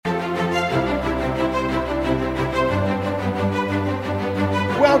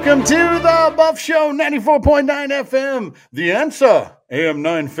Welcome to the Buff Show, 94.9 FM, The Answer, AM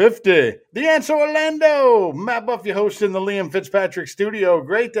 950, The Answer Orlando. Matt Buff, your host in the Liam Fitzpatrick studio.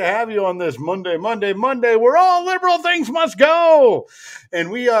 Great to have you on this Monday, where all liberal things must go.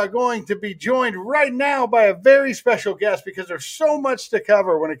 And we are going to be joined right now by a very special guest because there's so much to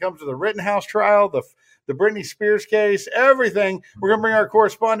cover when it comes to the Rittenhouse trial, the Britney Spears case, everything. We're going to bring our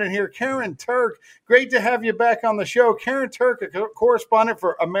correspondent here, Karen Turk. Great to have you back on the show. Karen Turk, a correspondent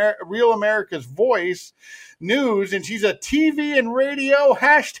for Real America's Voice News, and she's a TV and radio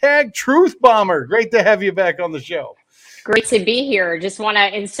 #truth bomber. Great to have you back on the show. Great to be here. Just want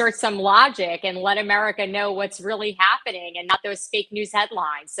to insert some logic and let America know what's really happening and not those fake news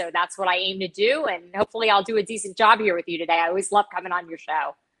headlines. So that's what I aim to do, and hopefully I'll do a decent job here with you today. I always love coming on your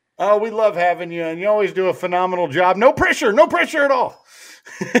show. Oh, we love having you, and you always do a phenomenal job. No pressure at all.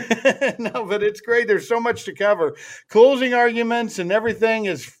 No, but it's great. There's so much to cover. Closing arguments and everything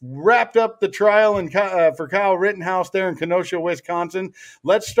is wrapped up the trial for Kyle Rittenhouse there in Kenosha, Wisconsin.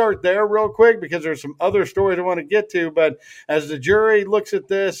 Let's start there real quick because there's some other stories I want to get to. But as the jury looks at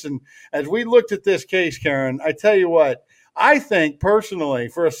this and as we looked at this case, Karen, I tell you what, I think personally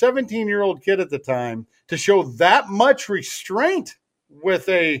for a 17-year-old kid at the time to show that much restraint with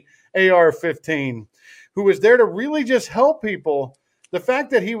a AR-15 who was there to really just help people. The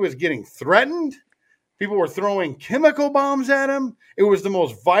fact that he was getting threatened, people were throwing chemical bombs at him. It was the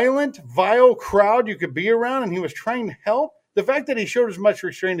most violent, vile crowd you could be around, and he was trying to help. The fact that he showed as much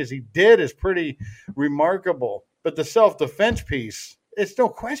restraint as he did is pretty remarkable. But the self-defense piece, it's no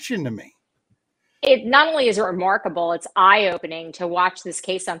question to me. It not only is it remarkable, it's eye-opening to watch this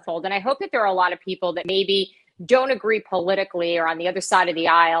case unfold. And I hope that there are a lot of people that maybe don't agree politically or on the other side of the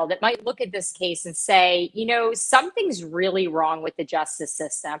aisle that might look at this case and say, you know, something's really wrong with the justice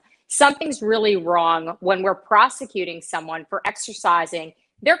system. Something's really wrong when we're prosecuting someone for exercising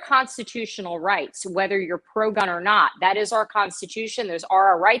their constitutional rights, whether you're pro-gun or not. That is our Constitution. Those are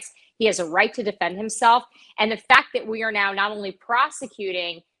our rights. He has a right to defend himself. And the fact that we are now not only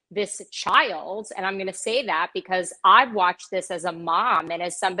prosecuting this child, and I'm going to say that because I've watched this as a mom and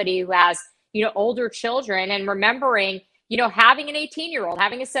as somebody who has older children, and remembering, having an 18-year-old,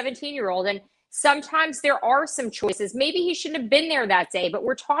 having a 17-year-old. And sometimes there are some choices. Maybe he shouldn't have been there that day, but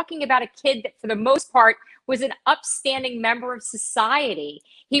we're talking about a kid that for the most part was an upstanding member of society.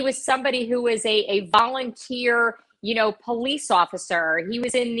 He was somebody who was a volunteer, police officer. He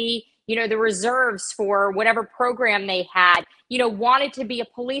was in the reserves for whatever program they had, wanted to be a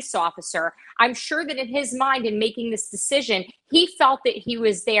police officer. I'm sure that in his mind, in making this decision, he felt that he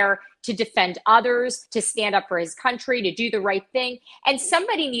was there to defend others, to stand up for his country, to do the right thing. And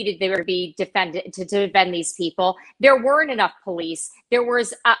somebody needed there to be defended to defend these people. There weren't enough police. There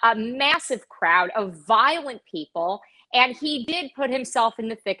was a massive crowd of violent people. And he did put himself in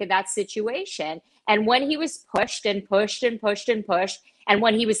the thick of that situation. And when he was pushed and pushed and pushed and pushed, and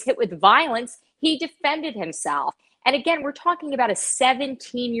when he was hit with violence, he defended himself. And again, we're talking about a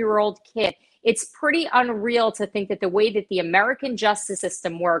 17-year-old kid. It's pretty unreal to think that the way that the American justice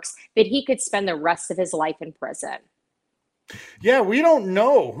system works, that he could spend the rest of his life in prison. Yeah, we don't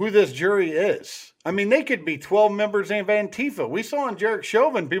know who this jury is. I mean, they could be 12 members of Antifa. We saw on Derek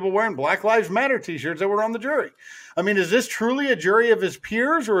Chauvin people wearing Black Lives Matter t-shirts that were on the jury. I mean, is this truly a jury of his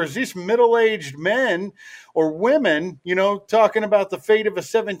peers, or is this middle-aged men or women, talking about the fate of a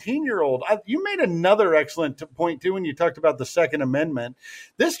 17-year-old? You made another excellent point, too, when you talked about the Second Amendment.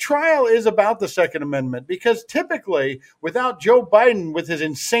 This trial is about the Second Amendment because typically, without Joe Biden with his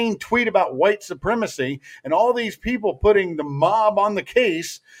insane tweet about white supremacy and all these people putting the mob on the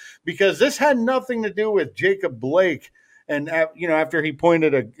case, because this had nothing to do with Jacob Blake. And, after he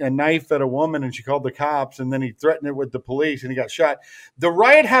pointed a knife at a woman and she called the cops, and then he threatened it with the police and he got shot. The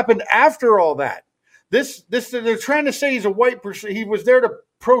riot happened after all that. This they're trying to say he's a white person. He was there to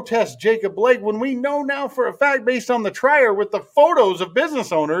protest Jacob Blake, when we know now for a fact, based on the trial with the photos of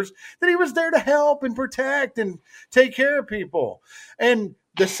business owners, that he was there to help and protect and take care of people. And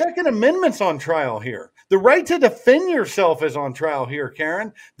the Second Amendment's on trial here. The right to defend yourself is on trial here,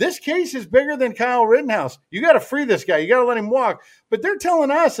 Karen. This case is bigger than Kyle Rittenhouse. You got to free this guy. You got to let him walk. But they're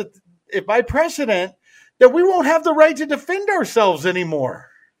telling us that if by precedent that we won't have the right to defend ourselves anymore.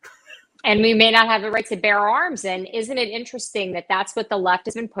 And we may not have the right to bear arms. And isn't it interesting that that's what the left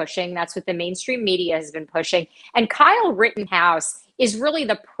has been pushing? That's what the mainstream media has been pushing. And Kyle Rittenhouse is really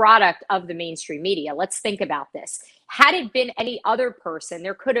the product of the mainstream media. Let's think about this. Had it been any other person,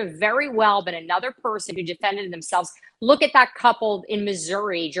 there could have very well been another person who defended themselves. Look at that couple in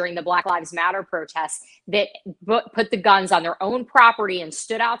Missouri during the Black Lives Matter protests that put the guns on their own property and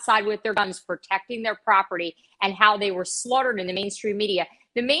stood outside with their guns protecting their property, and how they were slaughtered in the mainstream media.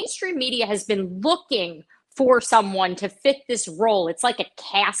 The mainstream media has been looking for someone to fit this role. It's like a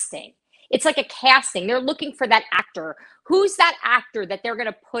casting. It's like a casting. They're looking for that actor. Who's that actor that they're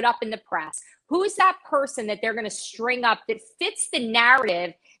going to put up in the press? Who's that person that they're going to string up that fits the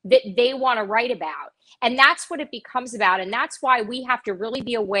narrative that they want to write about? And that's what it becomes about. And that's why we have to really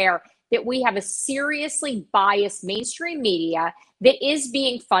be aware that we have a seriously biased mainstream media that is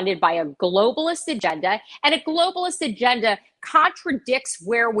being funded by a globalist agenda. And a globalist agenda contradicts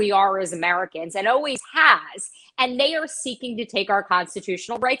where we are as Americans and always has. And they are seeking to take our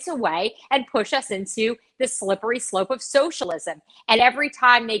constitutional rights away and push us into the slippery slope of socialism. And every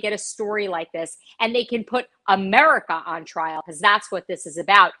time they get a story like this and they can put America on trial, because that's what this is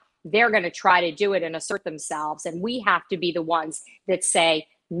about, they're going to try to do it and assert themselves. And we have to be the ones that say,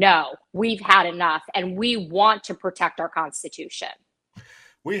 no, we've had enough and we want to protect our Constitution.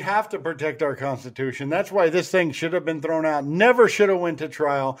 We have to protect our Constitution. That's why this thing should have been thrown out. Never should have went to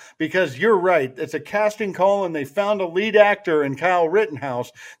trial, because you're right. It's a casting call, and they found a lead actor in Kyle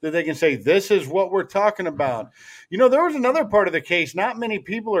Rittenhouse that they can say, this is what we're talking about. You know, there was another part of the case not many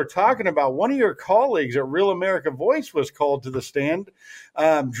people are talking about. One of your colleagues at Real America Voice was called to the stand.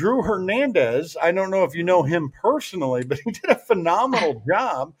 Drew Hernandez. I don't know if you know him personally, but he did a phenomenal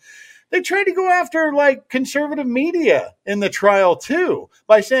job. They tried to go after like conservative media in the trial too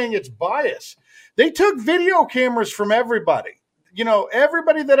by saying it's bias. They took video cameras from everybody. You know,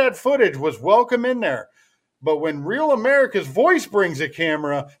 everybody that had footage was welcome in there. But when Real America's Voice brings a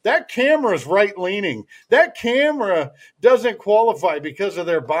camera, that camera is right-leaning. That camera doesn't qualify because of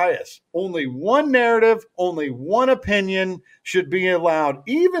their bias. Only one narrative, only one opinion should be allowed.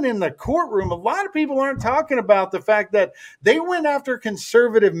 Even in the courtroom, a lot of people aren't talking about the fact that they went after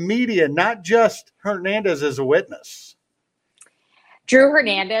conservative media, not just Hernandez as a witness. Drew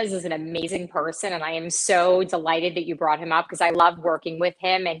Hernandez is an amazing person, and I am so delighted that you brought him up because I love working with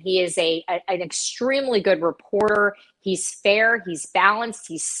him, and he is an extremely good reporter. He's fair, he's balanced,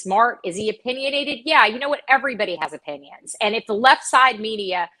 he's smart. Is he opinionated? Yeah, you know what? Everybody has opinions. And if the left side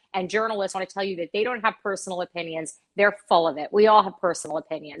media and journalists want to tell you that they don't have personal opinions, they're full of it. We all have personal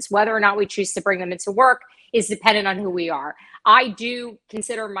opinions. Whether or not we choose to bring them into work is dependent on who we are. I do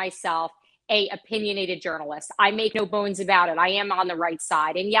consider myself a opinionated journalist. I make no bones about it. I am on the right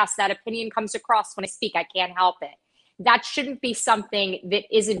side. And yes, that opinion comes across when I speak. I can't help it. That shouldn't be something that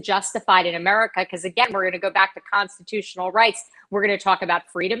isn't justified in America, because again, we're going to go back to constitutional rights. We're going to talk about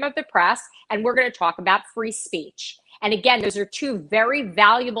freedom of the press, and we're going to talk about free speech. And again, those are two very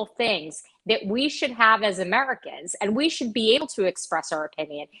valuable things that we should have as Americans, and we should be able to express our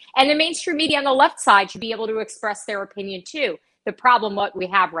opinion. And the mainstream media on the left side should be able to express their opinion too. The problem what we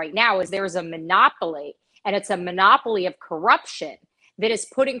have right now is there's a monopoly, and it's a monopoly of corruption that is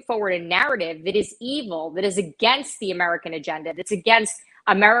putting forward a narrative that is evil, that is against the American agenda, that's against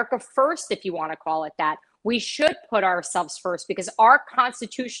America first, if you want to call it that. We should put ourselves first because our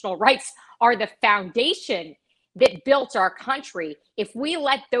constitutional rights are the foundation that built our country. If we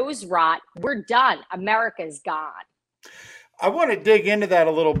let those rot, we're done. America's gone. I want to dig into that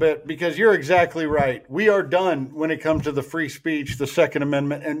a little bit because you're exactly right. We are done when it comes to the free speech, the Second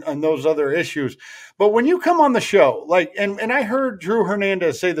Amendment, and those other issues. But when you come on the show, like, and I heard Drew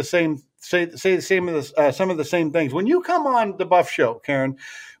Hernandez say the same, say the same of the, some of the same things. When you come on the Buff Show, Karen,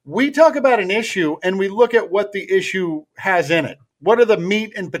 we talk about an issue and we look at what the issue has in it. What are the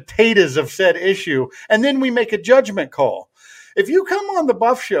meat and potatoes of said issue? And then we make a judgment call. If you come on the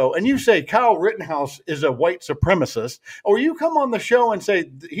Buff Show and you say Kyle Rittenhouse is a white supremacist, or you come on the show and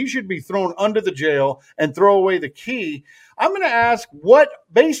say he should be thrown under the jail and throw away the key, I'm going to ask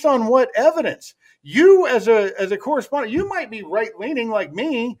based on what evidence? You as a correspondent, you might be right-leaning like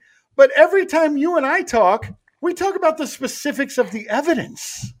me, but every time you and I talk, we talk about the specifics of the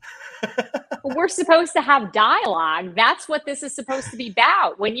evidence. We're supposed to have dialogue. That's what this is supposed to be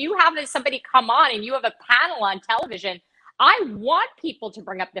about. When you have somebody come on and you have a panel on television, I want people to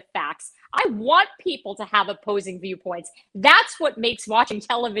bring up the facts. I want people to have opposing viewpoints. That's what makes watching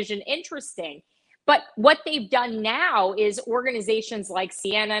television interesting. But what they've done now is organizations like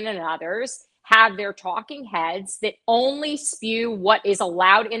CNN and others have their talking heads that only spew what is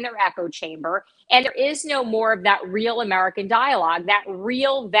allowed in their echo chamber. And there is no more of that real American dialogue, that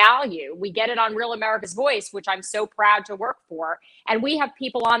real value. We get it on Real America's Voice, which I'm so proud to work for. And we have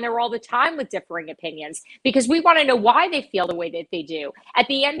people on there all the time with differing opinions because we want to know why they feel the way that they do. At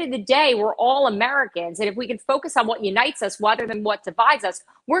the end of the day, we're all Americans. And if we can focus on what unites us rather than what divides us,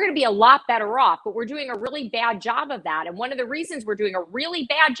 we're going to be a lot better off. But we're doing a really bad job of that. And one of the reasons we're doing a really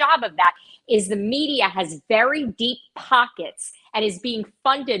bad job of that is the media has very deep pockets and is being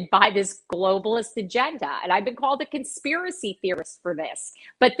funded by this globalist agenda. And I've been called a conspiracy theorist for this,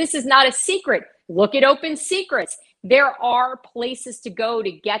 but this is not a secret. Look at Open Secrets. There are places to go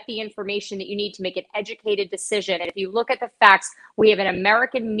to get the information that you need to make an educated decision. And if you look at the facts, we have an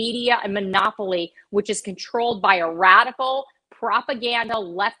American media and monopoly, which is controlled by a radical propaganda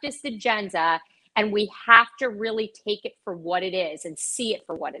leftist agenda. And we have to really take it for what it is and see it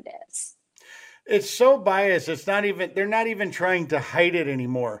for what it is. It's so biased. They're not even trying to hide it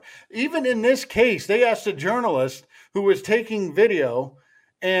anymore. Even in this case, they asked a journalist who was taking video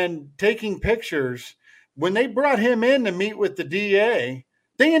and taking pictures. When they brought him in to meet with the DA,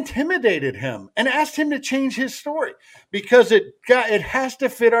 they intimidated him and asked him to change his story because it has to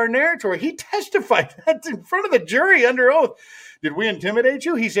fit our narrative. He testified that in front of the jury under oath. Did we intimidate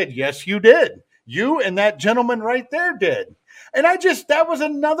you? He said, yes, you did. You and that gentleman right there did. And that was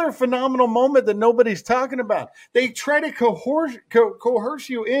another phenomenal moment that nobody's talking about. They try to coerce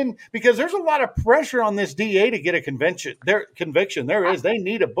you in because there's a lot of pressure on this DA to get a conviction. There is. They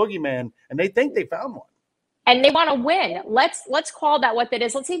need a boogeyman, and they think they found one. And they want to win. Let's call that what that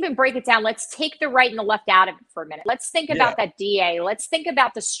is. Let's even break it down. Let's take the right and the left out of it for a minute. Let's think about that DA. Let's think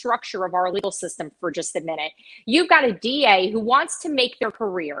about the structure of our legal system for just a minute. You've got a DA who wants to make their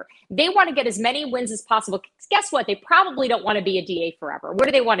career. They want to get as many wins as possible. Guess what? They probably don't want to be a DA forever. Where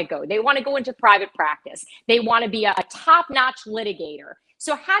do they want to go? They want to go into private practice. They want to be a top-notch litigator.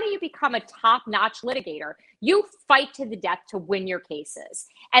 So how do you become a top-notch litigator? You fight to the death to win your cases.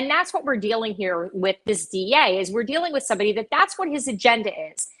 And that's what we're dealing here with this DA, is we're dealing with somebody that's what his agenda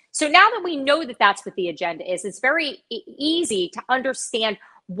is. So now that we know that that's what the agenda is, it's very easy to understand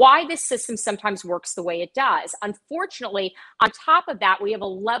why this system sometimes works the way it does. Unfortunately, on top of that, we have a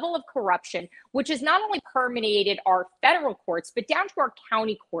level of corruption which has not only permeated our federal courts, but down to our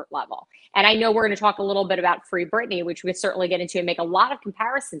county court level. And I know we're going to talk a little bit about Free Britney, which we could certainly get into and make a lot of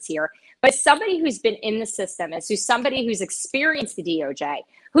comparisons here. But somebody who's been in the system, as somebody who's experienced the DOJ,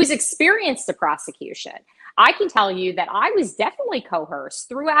 who's experienced the prosecution, I can tell you that I was definitely coerced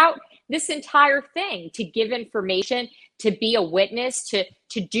throughout this entire thing to give information, to be a witness, to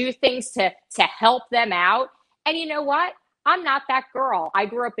do things to help them out. And you know what? I'm not that girl. I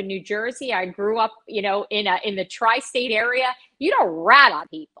grew up in New Jersey. I grew up, in the tri-state area. You don't rat on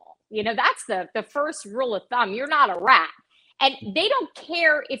people. That's the first rule of thumb. You're not a rat. And they don't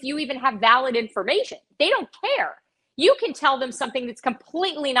care if you even have valid information. They don't care. You can tell them something that's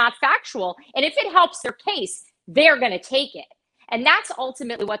completely not factual. And if it helps their case, they're going to take it. And that's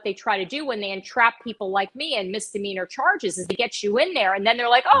ultimately what they try to do when they entrap people like me in misdemeanor charges, is to get you in there. And then they're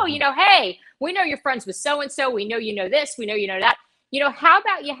like, oh, hey, we know you're friends with so-and-so. We know you know this. We know you know that. How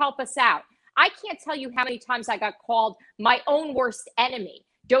about you help us out? I can't tell you how many times I got called my own worst enemy.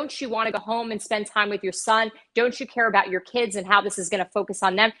 Don't you want to go home and spend time with your son? Don't you care about your kids and how this is going to focus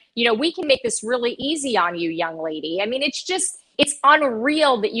on them? We can make this really easy on you, young lady. I mean, it's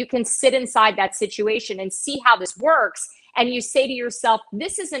unreal that you can sit inside that situation and see how this works. And you say to yourself,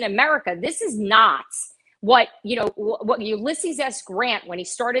 this isn't America. This is not what Ulysses S. Grant, when he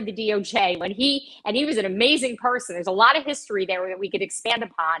started the DOJ, and he was an amazing person. There's a lot of history there that we could expand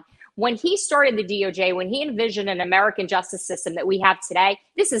upon. When he started the DOJ, when he envisioned an American justice system that we have today,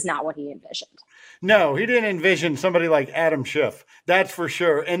 this is not what he envisioned. No, he didn't envision somebody like Adam Schiff. That's for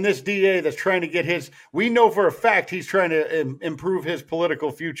sure. And this DA that's trying to we know for a fact he's trying to improve his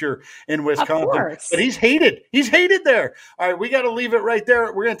political future in Wisconsin. Of course. But he's hated. He's hated there. All right, we got to leave it right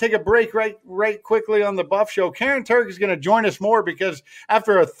there. We're going to take a break right quickly on the Buff Show. Karen Turk is going to join us more because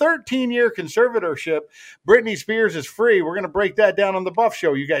after a 13-year conservatorship, Britney Spears is free. We're going to break that down on the Buff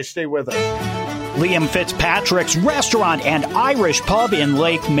Show. You guys stay with us. Liam Fitzpatrick's Restaurant and Irish Pub in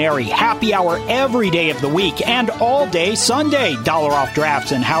Lake Mary. Happy hour every day of the week and all day Sunday. $1 off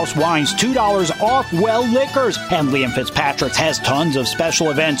drafts and house wines, $2 off well liquors. And Liam Fitzpatrick's has tons of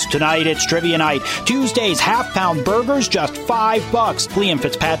special events. Tonight it's trivia night. Tuesdays, half-pound burgers, just $5. Liam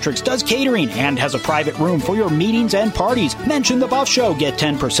Fitzpatrick's does catering and has a private room for your meetings and parties. Mention the Buff Show. Get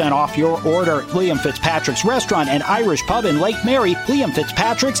 10% off your order. Liam Fitzpatrick's Restaurant and Irish Pub in Lake Mary.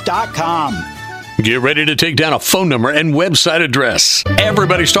 LiamFitzpatricks.com. Get ready to take down a phone number and website address.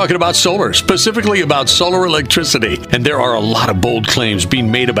 Everybody's talking about solar, specifically about solar electricity, and there are a lot of bold claims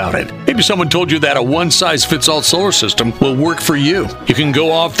being made about it. Maybe someone told you that a one-size-fits-all solar system will work for you. You can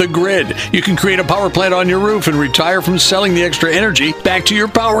go off the grid. You can create a power plant on your roof and retire from selling the extra energy back to your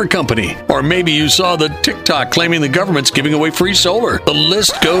power company. Or maybe you saw the TikTok claiming the government's giving away free solar. The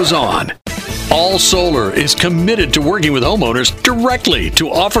list goes on. All Solar is committed to working with homeowners directly to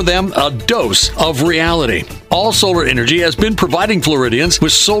offer them a dose of reality. All Solar Energy has been providing Floridians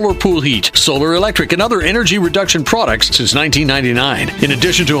with solar pool heat, solar electric, and other energy reduction products since 1999. In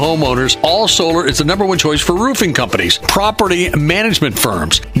addition to homeowners, All Solar is the number one choice for roofing companies, property management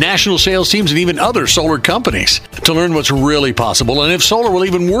firms, national sales teams, and even other solar companies. To learn what's really possible and if solar will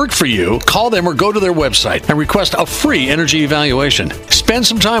even work for you, call them or go to their website and request a free energy evaluation. Spend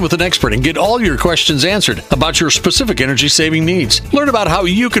some time with an expert and get all your questions answered about your specific energy saving needs. Learn about how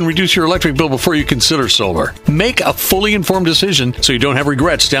you can reduce your electric bill before you consider solar. Make a fully informed decision so you don't have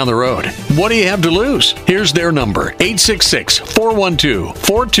regrets down the road. What do you have to lose? Here's their number,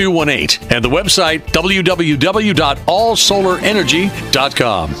 866-412-4218, and the website,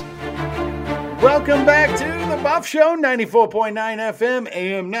 www.allsolarenergy.com. Welcome back to the Buff Show, 94.9 FM,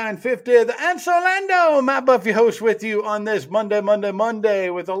 AM 950. The Ansel Orlando, Matt Buffy host with you on this Monday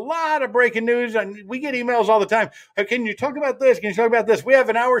with a lot of breaking news. And we get emails all the time. Can you talk about this? Can you talk about this? We have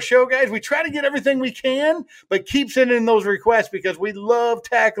an hour show, guys. We try to get everything we can, but keep sending those requests because we love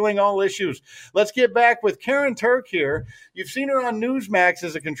tackling all issues. Let's get back with Karen Turk here. You've seen her on Newsmax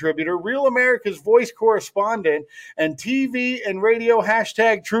as a contributor, Real America's Voice correspondent, and TV and radio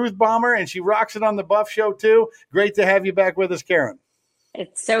hashtag Truth Bomber, and she rocks it on the Buff Show too. Great to have you back with us, Karen.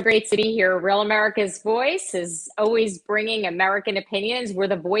 It's so great to be here. Real America's Voice is always bringing American opinions. We're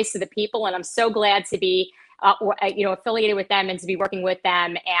the voice of the people, and I'm so glad to be affiliated with them and to be working with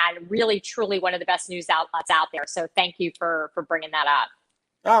them, and really, truly one of the best news outlets out there. So thank you for bringing that up.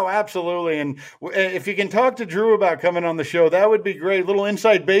 Oh, absolutely. And if you can talk to Drew about coming on the show, that would be great. Little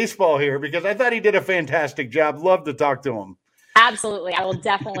inside baseball here, because I thought he did a fantastic job. Love to talk to him. Absolutely. I will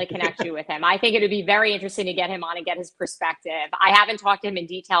definitely connect you with him. I think it would be very interesting to get him on and get his perspective. I haven't talked to him in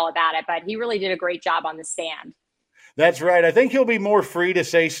detail about it, but he really did a great job on the stand. That's right. I think he'll be more free to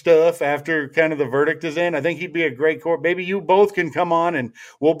say stuff after kind of the verdict is in. I think he'd be a great court. Maybe you both can come on and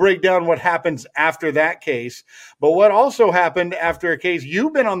we'll break down what happens after that case. But what also happened after a case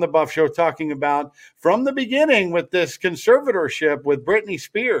you've been on the Buff Show talking about from the beginning with this conservatorship with Britney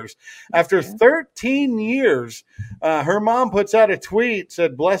Spears. After 13 years, her mom puts out a tweet,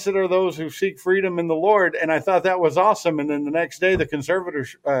 said, "Blessed are those who seek freedom in the Lord." And I thought that was awesome. And then the next day, the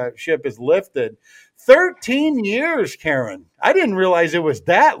conservatorship is lifted. 13 years, Karen. I didn't realize it was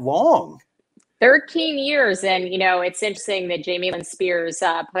that long. 13 years. And, it's interesting that Jamie Lynn Spears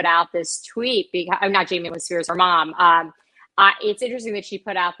put out this tweet. Not Jamie Lynn Spears, her mom. It's interesting that she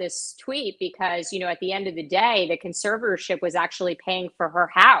put out this tweet because, at the end of the day, the conservatorship was actually paying for her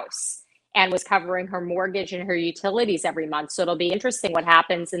house and was covering her mortgage and her utilities every month. So it'll be interesting what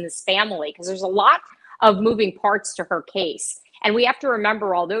happens in this family because there's a lot of moving parts to her case. And we have to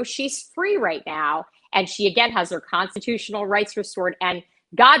remember, although she's free right now, and she again has her constitutional rights restored, and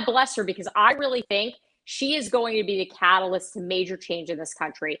God bless her, because I really think she is going to be the catalyst to major change in this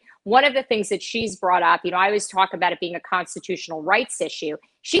country. One of the things that she's brought up, I always talk about it being a constitutional rights issue.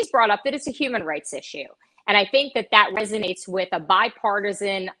 She's brought up that it's a human rights issue. And I think that resonates with a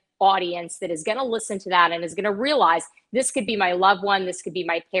bipartisan audience that is going to listen to that and is going to realize this could be my loved one, this could be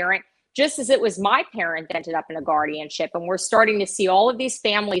my parent, just as it was my parent that ended up in a guardianship. And we're starting to see all of these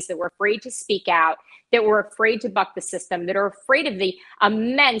families that were afraid to speak out, that were afraid to buck the system, that are afraid of the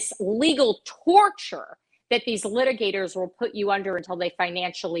immense legal torture that these litigators will put you under until they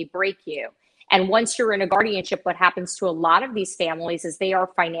financially break you. And once you're in a guardianship, what happens to a lot of these families is they are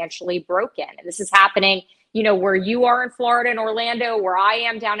financially broken. And this is happening, where you are in Florida and Orlando, where I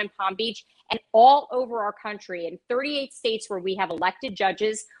am down in Palm Beach, and all over our country. In 38 states where we have elected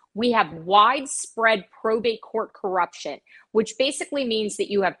judges, we have widespread probate court corruption, which basically means that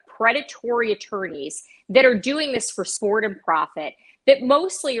you have predatory attorneys that are doing this for sport and profit, that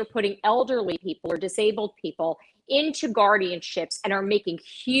mostly are putting elderly people or disabled people into guardianships and are making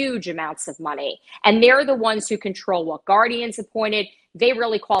huge amounts of money. And they're the ones who control what guardians appointed. They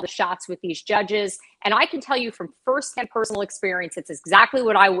really call the shots with these judges. And I can tell you from firsthand personal experience, it's exactly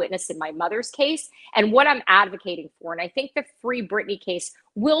what I witnessed in my mother's case and what I'm advocating for. And I think the Free Britney case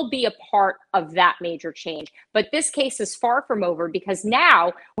will be a part of that major change. But this case is far from over because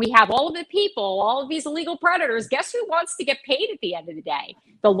now we have all of the people, all of these illegal predators. Guess who wants to get paid at the end of the day?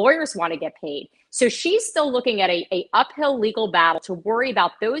 The lawyers want to get paid. So she's still looking at a uphill legal battle to worry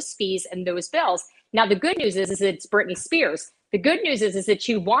about those fees and those bills. Now, the good news is that it's Britney Spears. The good news is that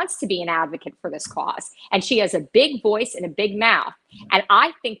she wants to be an advocate for this cause, and she has a big voice and a big mouth. And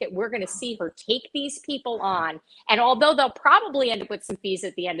I think that we're going to see her take these people on. And although they'll probably end up with some fees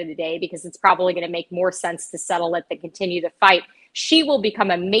at the end of the day, because it's probably going to make more sense to settle it than continue the fight, she will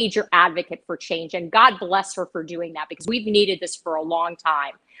become a major advocate for change. And God bless her for doing that, because we've needed this for a long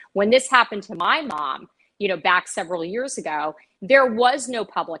time. When this happened to my mom, back several years ago, there was no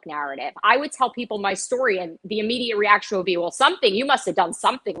public narrative. I would tell people my story and the immediate reaction would be, well, you must have done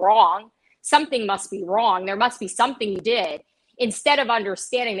something wrong. Something must be wrong. There must be something you did. Instead of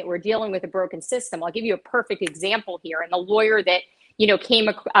understanding that we're dealing with a broken system. I'll give you a perfect example here. And the lawyer that, came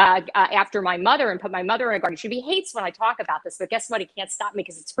after my mother and put my mother in a guardianship, he hates when I talk about this, but guess what? He can't stop me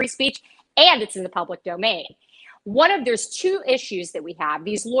because it's free speech and it's in the public domain. There's two issues that we have.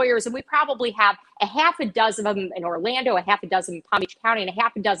 These lawyers, and we probably have a half a dozen of them in Orlando, a half a dozen in Palm Beach County, and a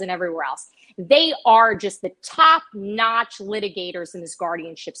half a dozen everywhere else. They are just the top-notch litigators in this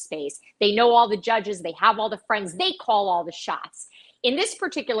guardianship space. They know all the judges. They have all the friends. They call all the shots. In this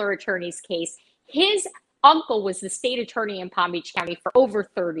particular attorney's case, his uncle was the state attorney in Palm Beach County for over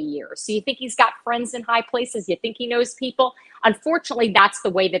 30 years. So you think he's got friends in high places? You think he knows people? Unfortunately, that's the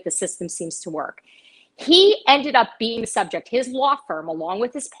way that the system seems to work. He ended up being the subject, his law firm, along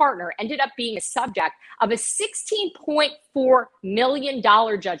with his partner, ended up being a subject of a $16.4 million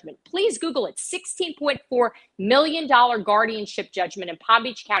judgment. Please Google it, $16.4 million guardianship judgment in Palm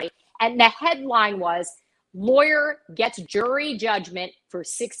Beach County. And the headline was, lawyer gets jury judgment for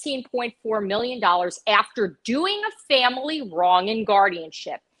 $16.4 million after doing a family wrong in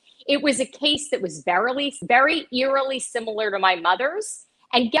guardianship. It was a case that was very eerily similar to my mother's.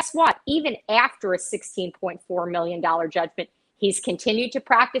 And guess what? Even after a $16.4 million judgment, he's continued to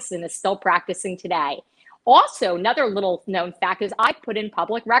practice and is still practicing today. Also, another little known fact is I put in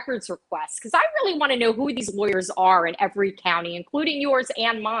public records requests because I really want to know who these lawyers are in every county, including yours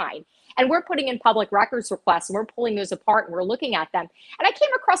and mine. And we're putting in public records requests and we're pulling those apart and we're looking at them. And I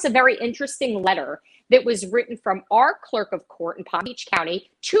came across a very interesting letter that was written from our clerk of court in Palm Beach County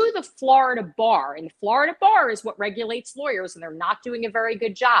to the Florida bar. And the Florida bar is what regulates lawyers, and they're not doing a very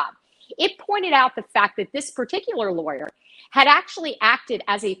good job. It pointed out the fact that this particular lawyer had actually acted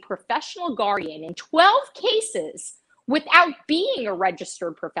as a professional guardian in 12 cases without being a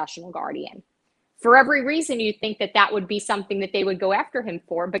registered professional guardian. For every reason, you'd think that that would be something that they would go after him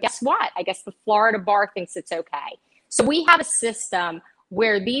for. But guess what? I guess the Florida bar thinks it's okay. So we have a system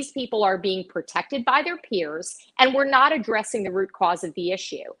where these people are being protected by their peers, and we're not addressing the root cause of the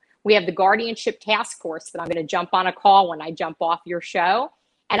issue. We have the guardianship task force that I'm going to jump on a call when I jump off your show,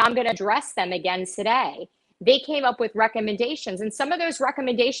 and I'm going to address them again today. They came up with recommendations, and some of those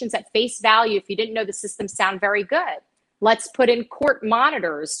recommendations at face value, if you didn't know the system, sound very good. Let's put in court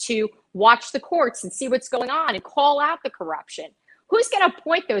monitors to watch the courts and see what's going on and call out the corruption. Who's going to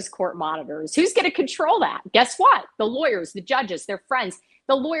appoint those court monitors? Who's going to control that? Guess what? The lawyers, the judges, their friends.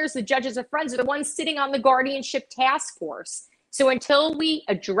 The lawyers, the judges, their friends are the ones sitting on the guardianship task force. So until we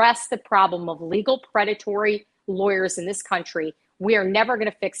address the problem of legal predatory lawyers in this country, we are never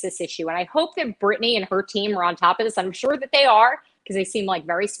going to fix this issue. And I hope that Britney and her team are on top of this. I'm sure that they are, because they seem like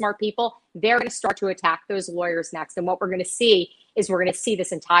very smart people. They're going to start to attack those lawyers next. And what we're going to see is we're going to see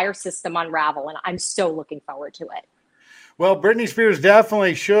this entire system unravel. And I'm so looking forward to it. Well, Britney Spears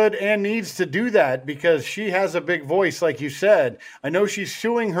definitely should and needs to do that because she has a big voice, like you said. I know she's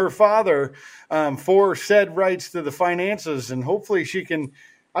suing her father for said rights to the finances, and hopefully she can.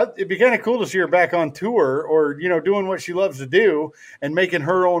 It'd be kind of cool to see her back on tour or, doing what she loves to do and making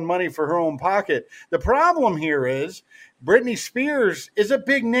her own money for her own pocket. The problem here is Britney Spears is a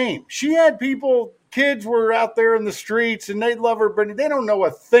big name. She had kids were out there in the streets and they love her, Britney. They don't know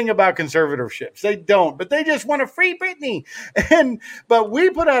a thing about conservatorships. They don't, but they just want to free Britney. But we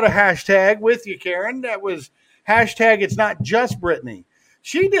put out a hashtag with you, Karen. That was hashtag It's Not Just Britney.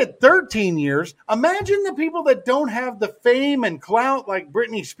 She did 13 years. Imagine the people that don't have the fame and clout like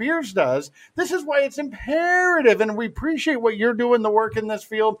Britney Spears does. This is why it's imperative, and we appreciate what you're doing, the work in this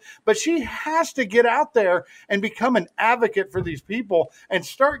field, but she has to get out there and become an advocate for these people and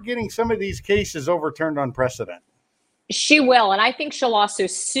start getting some of these cases overturned on precedent. She will, and I think she'll also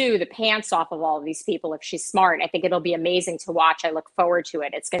sue the pants off of all of these people if she's smart. I think it'll be amazing to watch. I look forward to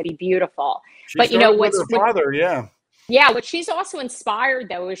it. It's going to be beautiful. But what's her father, yeah. Yeah, what she's also inspired,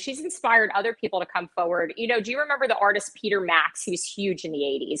 though, is she's inspired other people to come forward. Do you remember the artist Peter Max? He was huge in the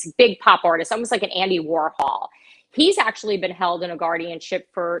 80s, big pop artist, almost like an Andy Warhol. He's actually been held in a guardianship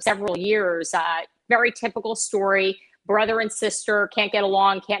for several years. Very typical story. Brother and sister can't get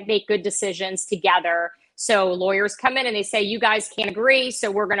along, can't make good decisions together. So lawyers come in and they say, you guys can't agree,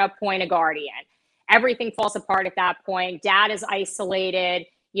 so we're going to appoint a guardian. Everything falls apart at that point. Dad is isolated.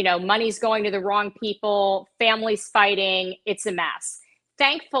 Money's going to the wrong people, families fighting, it's a mess.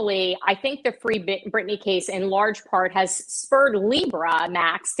 Thankfully, I think the Free Britney case in large part has spurred Libra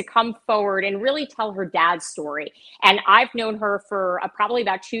Max to come forward and really tell her dad's story. And I've known her for probably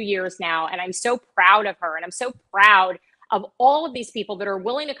about 2 years now, and I'm so proud of her. And I'm so proud of all of these people that are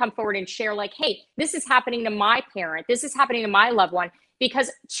willing to come forward and share, like, hey, this is happening to my parent, this is happening to my loved one.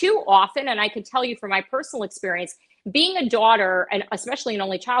 Because too often, and I can tell you from my personal experience, being a daughter, and especially an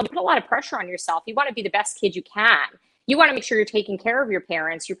only child, you put a lot of pressure on yourself. You want to be the best kid you can. You want to make sure you're taking care of your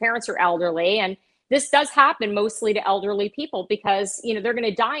parents. Your parents are elderly, and this does happen mostly to elderly people because, they're going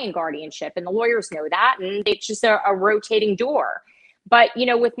to die in guardianship, and the lawyers know that, and it's just a rotating door. But,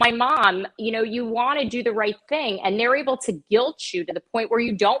 with my mom, you want to do the right thing, and they're able to guilt you to the point where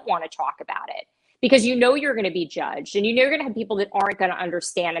you don't want to talk about it because you're going to be judged, and you're going to have people that aren't going to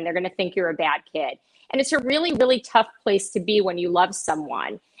understand, and they're going to think you're a bad kid. And it's a really, really tough place to be when you love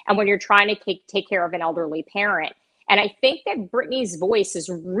someone and when you're trying to take care of an elderly parent. And I think that Britney's voice is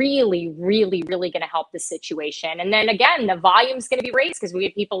really, really, really going to help the situation. And then again, the volume's going to be raised because we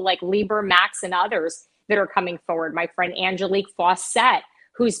have people like Lieber, Max, and others that are coming forward. My friend Angelique Fawcett,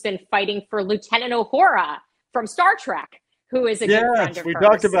 who's been fighting for Lieutenant Uhura from Star Trek, who is a good friend of hers. We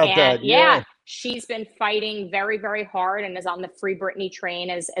talked about that. Yeah, she's been fighting very, very hard and is on the Free Britney train,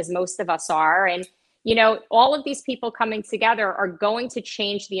 as most of us are. And all of these people coming together are going to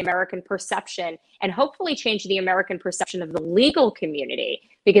change the American perception and hopefully change the American perception of the legal community.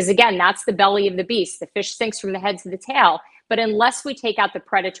 Because again, that's the belly of the beast. The fish sinks from the head to the tail. But unless we take out the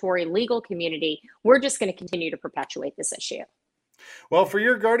predatory legal community, we're just going to continue to perpetuate this issue. Well, for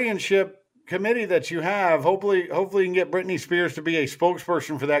your guardianship committee that you have, hopefully you can get Britney Spears to be a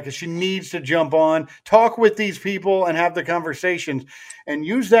spokesperson for that, because she needs to jump on, talk with these people and have the conversations and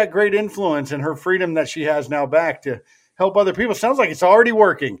use that great influence and her freedom that she has now back to help other people. Sounds like it's already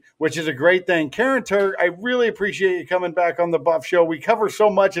working, which is a great thing. Karen Turk, I really appreciate you coming back on the Buff Show. We cover so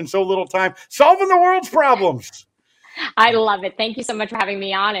much in so little time, solving the world's problems. I love it. Thank you so much for having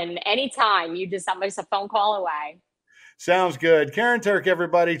me on. And anytime, you just somebody's a phone call away. Sounds good. Karen Turk,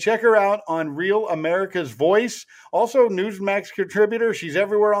 everybody. Check her out on Real America's Voice. Also, Newsmax contributor. She's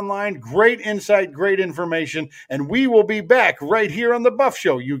everywhere online. Great insight, great information. And we will be back right here on The Buff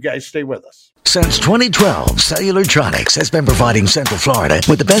Show. You guys stay with us. Since 2012, Cellular Tronics has been providing Central Florida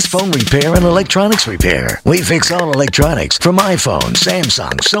with the best phone repair and electronics repair. We fix all electronics from iPhone,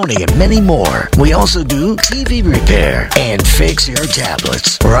 Samsung, Sony, and many more. We also do TV repair and fix your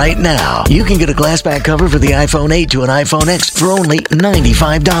tablets. Right now, you can get a glass back cover for the iPhone 8 to an iPhone X for only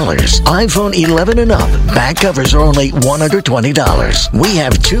 $95. iPhone 11 and up, back covers are only $120. We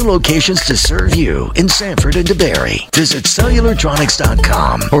have 2 locations to serve you in Sanford and DeBary. Visit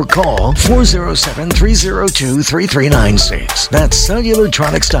CellularTronics.com or call 407-302-3396. That's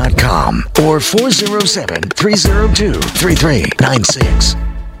CellularTronics.com or 407-302-3396.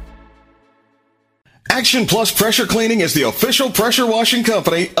 Action Plus Pressure Cleaning is the official pressure washing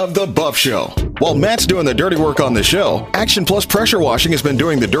company of The Buff Show. While Matt's doing the dirty work on the show, Action Plus Pressure Washing has been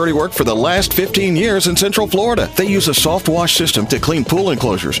doing the dirty work for the last 15 years in Central Florida. They use a soft wash system to clean pool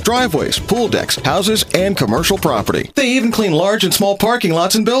enclosures, driveways, pool decks, houses, and commercial property. They even clean large and small parking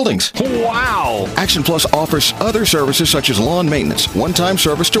lots and buildings. Wow! Action Plus offers other services such as lawn maintenance, one-time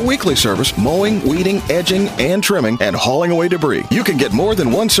service to weekly service, mowing, weeding, edging, and trimming, and hauling away debris. You can get more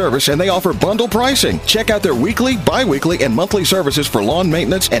than one service, and they offer bundle pricing. Check out their weekly, bi-weekly, and monthly services for lawn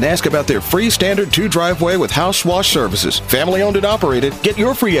maintenance and ask about their free standard 2-driveway with house wash services. Family owned and operated. Get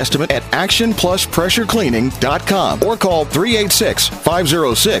your free estimate at actionpluspressurecleaning.com or call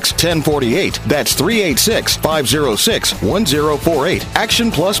 386-506-1048. That's 386-506-1048. Action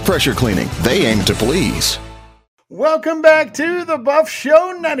Plus Pressure Cleaning. They aim to please. Welcome back to the Buff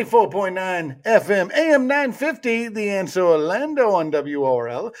Show, 94.9 FM, AM 950, The Answer Orlando on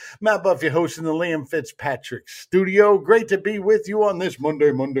WRL. Matt Buff, your host in the Liam Fitzpatrick studio. Great to be with you on this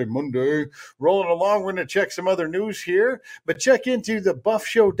Monday. Rolling along, we're going to check some other news here, but check into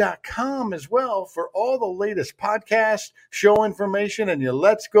thebuffshow.com as well for all the latest podcasts, show information, and your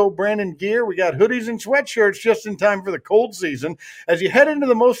Let's Go Brandon gear. We got hoodies and sweatshirts just in time for the cold season. As you head into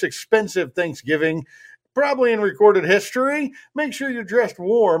the most expensive Thanksgiving probably in recorded history, make sure you're dressed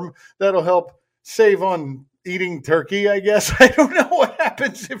warm. That'll help save on eating turkey, I guess. I don't know what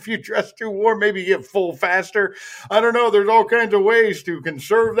happens if you dress too warm. Maybe you get full faster. I don't know. There's all kinds of ways to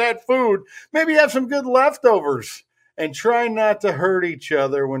conserve that food. Maybe have some good leftovers. And try not to hurt each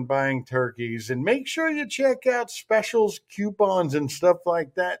other when buying turkeys. And make sure you check out specials, coupons, and stuff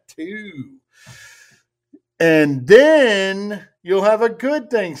like that too. And then you'll have a good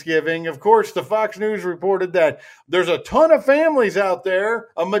Thanksgiving. Of course, the Fox News reported that there's a ton of families out there,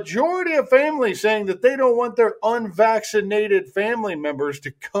 a majority of families saying that they don't want their unvaccinated family members to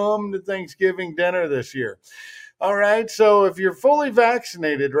come to Thanksgiving dinner this year. All right, so if you're fully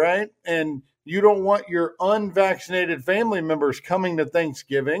vaccinated, right, and you don't want your unvaccinated family members coming to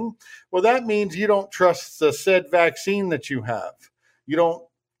Thanksgiving. Well, that means you don't trust the said vaccine that you have. You don't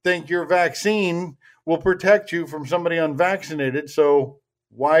think your vaccine will protect you from somebody unvaccinated. So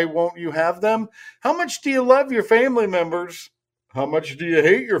why won't you have them? How much do you love your family members? How much do you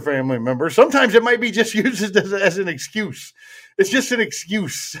hate your family members? Sometimes it might be just used as an excuse. It's just an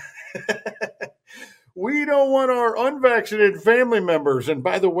excuse. We don't want our unvaccinated family members. And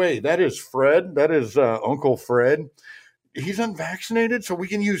by the way, that is Fred. That is Uncle Fred. He's unvaccinated, so we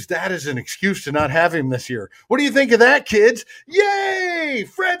can use that as an excuse to not have him this year. What do you think of that, kids? Yay!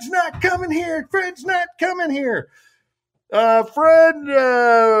 Fred's not coming here. Fred's not coming here. Fred,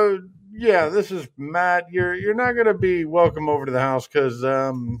 yeah, this is Matt. You're not going to be welcome over to the house because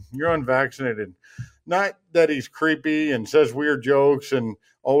you're unvaccinated. Not that he's creepy and says weird jokes and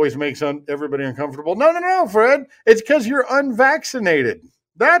always makes everybody uncomfortable. No, Fred. It's because you're unvaccinated.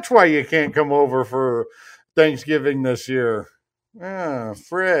 That's why you can't come over for Thanksgiving this year.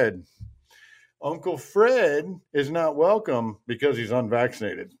 Fred. Uncle Fred is not welcome because he's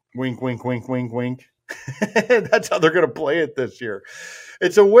unvaccinated. Wink, wink, wink, wink, wink. That's how they're going to play it this year.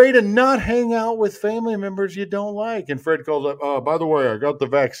 It's a way to not hang out with family members you don't like. And Fred calls up, by the way, I got the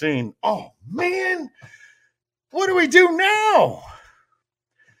vaccine. Oh, man. What do we do now?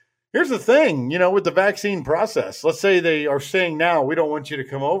 Here's the thing, with the vaccine process. Let's say they are saying now, we don't want you to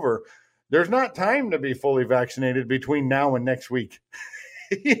come over. There's not time to be fully vaccinated between now and next week.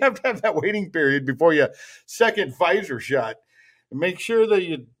 You have to have that waiting period before you second Pfizer shot. Make sure that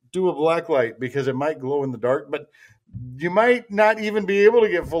you do a black light because it might glow in the dark, but you might not even be able to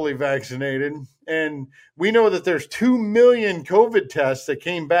get fully vaccinated. And we know that there's 2 million COVID tests that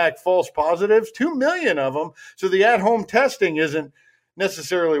came back false positives, 2 million of them. So the at-home testing isn't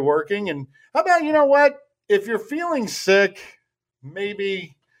necessarily working. And how about, if you're feeling sick,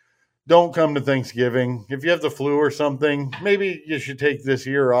 maybe don't come to Thanksgiving. If you have the flu or something, maybe you should take this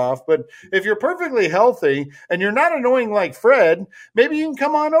year off. But if you're perfectly healthy and you're not annoying like Fred, maybe you can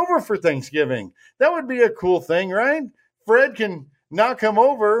come on over for Thanksgiving. That would be a cool thing, right? Fred can not come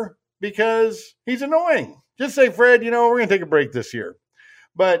over because he's annoying. Just say, Fred, we're going to take a break this year.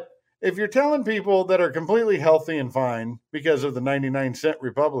 But if you're telling people that are completely healthy and fine because of the 99-cent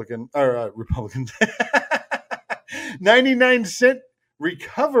Republicans, 99-cent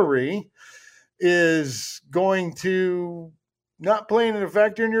recovery is going to not play an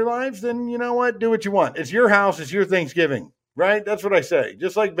factor in your lives, then you know what? Do what you want. It's your house. It's your Thanksgiving, right? That's what I say.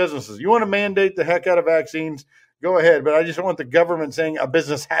 Just like businesses. You want to mandate the heck out of vaccines? Go ahead. But I just don't want the government saying a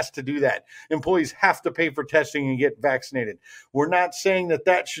business has to do that. Employees have to pay for testing and get vaccinated. We're not saying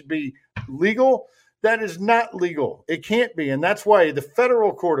that should be legal. That is not legal. It can't be. And that's why the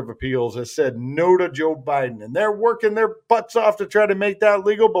Federal Court of Appeals has said no to Joe Biden. And they're working their butts off to try to make that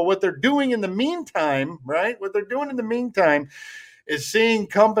legal. But what they're doing in the meantime, right? What they're doing in the meantime is seeing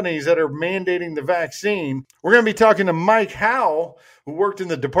companies that are mandating the vaccine. We're going to be talking to Mike Howe, who worked in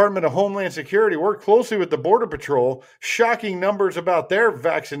the Department of Homeland Security, worked closely with the Border Patrol, shocking numbers about their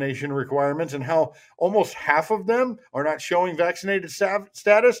vaccination requirements and how almost half of them are not showing vaccinated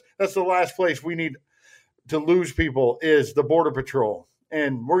status. That's the last place we need to lose people is the Border Patrol.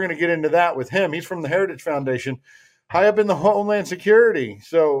 And we're going to get into that with him. He's from the Heritage Foundation, high up in the Homeland Security.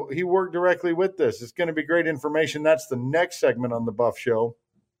 So he worked directly with this. It's going to be great information. That's the next segment on the Buff Show.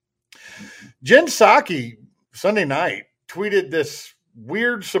 Jen Psaki, Sunday night, tweeted this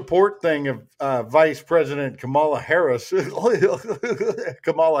weird support thing of Vice President Kamala Harris.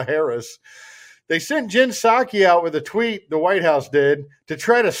 Kamala Harris. They sent Jen Psaki out with a tweet, the White House did, to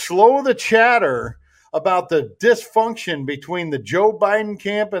try to slow the chatter about the dysfunction between the Joe Biden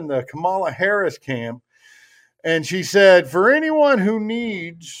camp and the Kamala Harris camp. And she said, for anyone who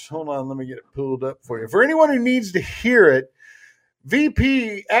needs, hold on, let me get it pulled up for you. For anyone who needs to hear it,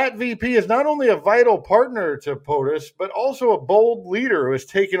 VP is not only a vital partner to POTUS, but also a bold leader who has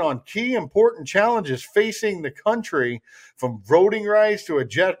taken on key important challenges facing the country, from voting rights to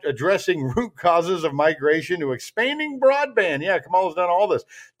addressing root causes of migration to expanding broadband. Yeah, Kamala's done all this.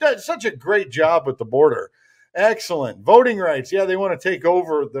 Does such a great job with the border. Excellent. Voting rights. Yeah, they want to take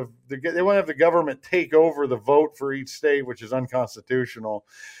over they want to have the government take over the vote for each state, which is unconstitutional.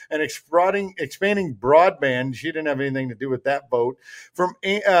 And expanding broadband, she didn't have anything to do with that vote.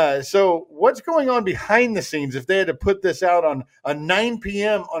 So what's going on behind the scenes if they had to put this out on a 9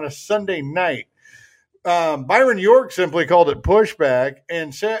 p.m. on a Sunday night? Byron York simply called it pushback,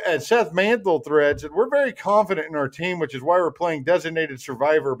 and Seth Mantle threads that we're very confident in our team, which is why we're playing designated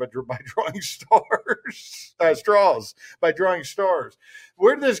survivor, but by drawing straws, by drawing stars.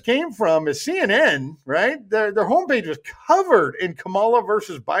 Where this came from is CNN, right? Their homepage was covered in Kamala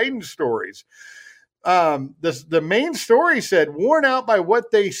versus Biden stories. The main story said, worn out by what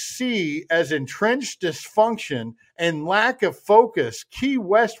they see as entrenched dysfunction and lack of focus, key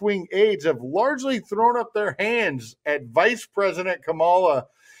West Wing aides have largely thrown up their hands at Vice President Kamala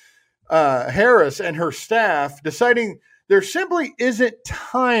Harris and her staff, deciding there simply isn't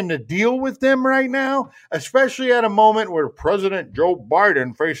time to deal with them right now, especially at a moment where President Joe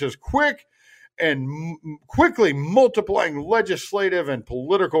Biden faces quickly multiplying legislative and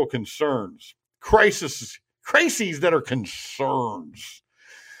political concerns. Crises that are concerns.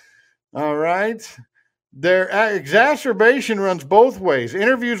 All right. Their exacerbation runs both ways.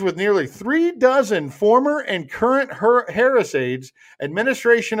 Interviews with nearly 36 former and current Harris aides,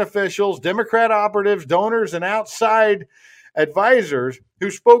 administration officials, Democrat operatives, donors, and outside advisors who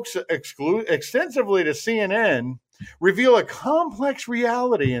spoke extensively to CNN reveal a complex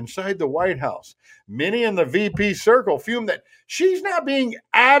reality inside the White House. Many in the VP circle fume that she's not being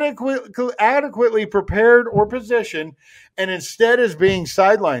adequately prepared or positioned, and instead is being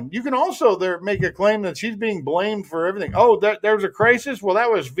sidelined. You can also make a claim that she's being blamed for everything. Oh, there's a crisis? Well,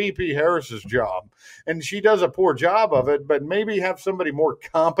 that was VP Harris's job, and she does a poor job of it, but maybe have somebody more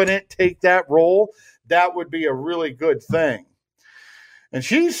competent take that role. That would be a really good thing. And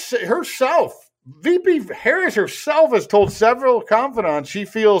she's herself, VP Harris herself, has told several confidants she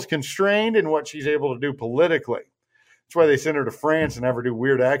feels constrained in what she's able to do politically. That's why they sent her to France and have her do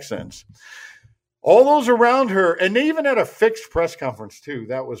weird accents. All those around her, and they even had a fixed press conference too.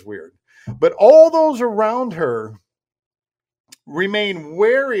 That was weird. But all those around her remain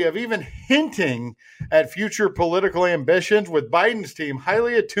wary of even hinting at future political ambitions, with Biden's team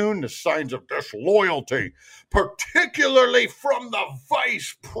highly attuned to signs of disloyalty, particularly from the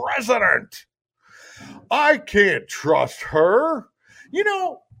vice president. I can't trust her. You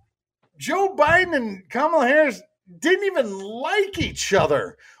know, Joe Biden and Kamala Harris didn't even like each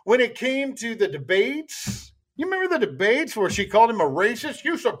other when it came to the debates. You remember the debates where she called him a racist?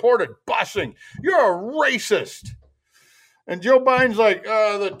 You supported busing. You're a racist. And Joe Biden's like,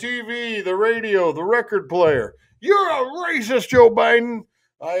 the TV, the radio, the record player. You're a racist, Joe Biden.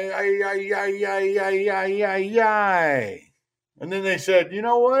 And then they said, you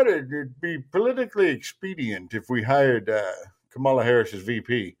know what? It'd be politically expedient if we hired Kamala Harris as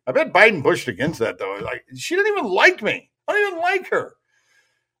VP. I bet Biden pushed against that, though. Like, she didn't even like me. I don't even like her.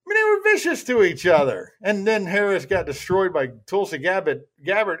 I mean, they were vicious to each other. And then Harris got destroyed by Tulsi Gabbard.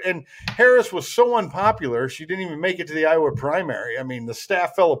 And Harris was so unpopular, she didn't even make it to the Iowa primary. I mean, the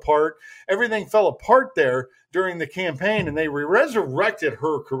staff fell apart. Everything fell apart there during the campaign, and they resurrected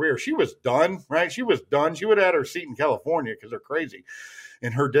her career. She was done, right? She was done. She would have had her seat in California because they're crazy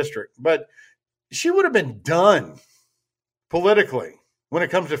in her district. But she would have been done politically when it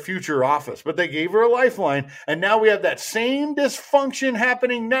comes to future office. But they gave her a lifeline, and now we have that same dysfunction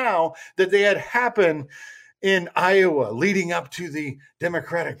happening now that they had happen in Iowa leading up to the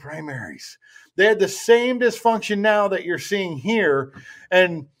Democratic primaries. They had the same dysfunction now that you're seeing here.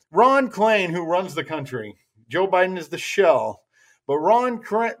 And Ron Klain, who runs the country, Joe Biden is the shell, but Ron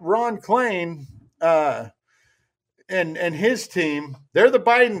Klain and his team, they're the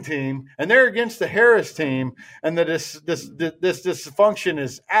Biden team, and they're against the Harris team, and this dysfunction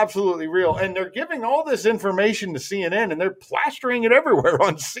is absolutely real. And they're giving all this information to CNN, and they're plastering it everywhere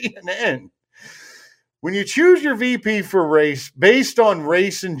on CNN. When you choose your VP for race based on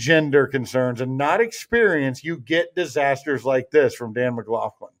race and gender concerns and not experience, you get disasters like this from Dan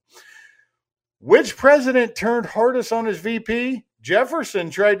McLaughlin. Which president turned hardest on his VP?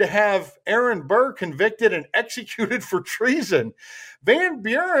 Jefferson tried to have Aaron Burr convicted and executed for treason. Martin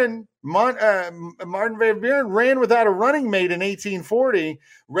Van Buren ran without a running mate in 1840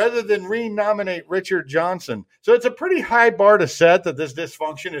 rather than renominate Richard Johnson. So it's a pretty high bar to set that this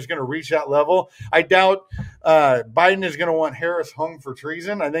dysfunction is going to reach that level. I doubt Biden is going to want Harris hung for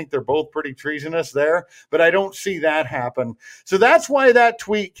treason. I think they're both pretty treasonous there, but I don't see that happen. So that's why that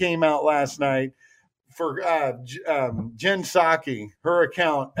tweet came out last night for Jen Psaki, her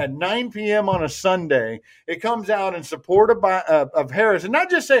account, at 9 p.m. on a Sunday. It comes out in support of Harris. And not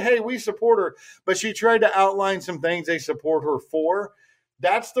just say, hey, we support her, but she tried to outline some things they support her for.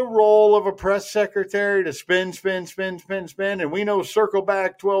 That's the role of a press secretary, to spin. And we know Circle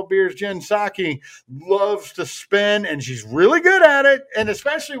Back 12 Beers Jen Psaki loves to spin, and she's really good at it. And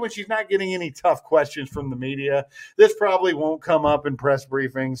especially when she's not getting any tough questions from the media. This probably won't come up in press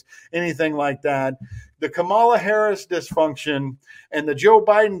briefings, anything like that. The Kamala Harris dysfunction and the Joe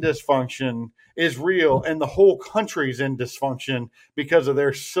Biden dysfunction is real, and the whole country's in dysfunction because of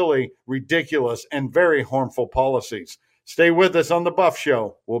their silly, ridiculous, and very harmful policies. Stay with us on The Buff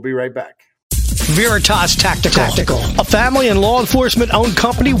Show. We'll be right back. Veritas Tactical, a family and law enforcement owned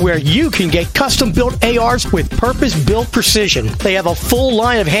company where you can get custom built ARs with purpose built precision. They have a full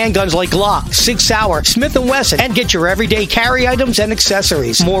line of handguns like Glock, 6 Sauer, Smith & Wesson, and get your everyday carry items and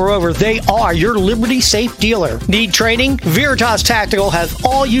accessories. Moreover, they are your Liberty Safe dealer. Need training? Veritas Tactical has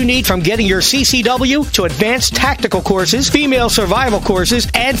all you need, from getting your CCW to advanced tactical courses, female survival courses,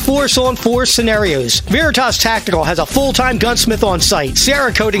 and force-on-force scenarios. Veritas Tactical has a full-time gunsmith on site,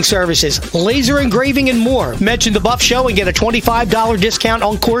 Cerakoting services, laser engraving, and more. Mention The Buff Show and get a $25 discount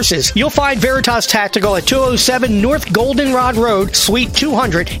on courses. You'll find Veritas Tactical at 207 North Goldenrod Road, Suite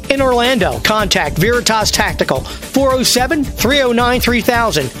 200 in Orlando. Contact Veritas Tactical,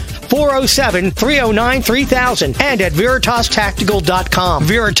 407-309-3000, 407-309-3000, and at veritastactical.com.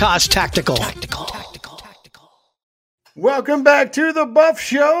 Veritas Tactical. Welcome back to The Buff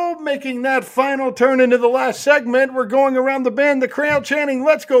Show. Making that final turn into the last segment, we're going around the bend, the crowd chanting,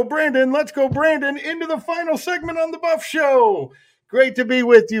 "Let's go, Brandon! Let's go, Brandon!" into the final segment on The Buff Show. Great to be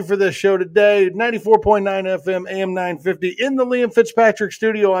with you for this show today. 94.9 FM, AM 950 in the Liam Fitzpatrick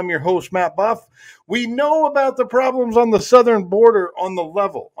studio. I'm your host, Matt Buff. We know about the problems on the southern border on the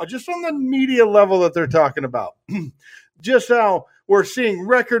level, just on the media level that they're talking about. Just how we're seeing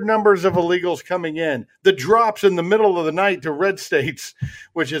record numbers of illegals coming in. The drops in the middle of the night to red states,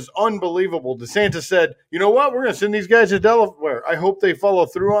 which is unbelievable. DeSantis said, you know what? We're going to send these guys to Delaware. I hope they follow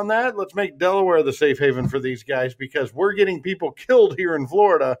through on that. Let's make Delaware the safe haven for these guys, because we're getting people killed here in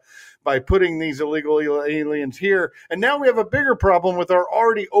Florida by putting these illegal aliens here. And now we have a bigger problem with our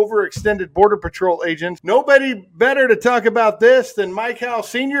already overextended Border Patrol agents. Nobody better to talk about this than Mike Howell,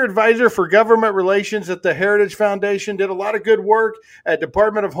 Senior Advisor for Government Relations at the Heritage Foundation. Did a lot of good work at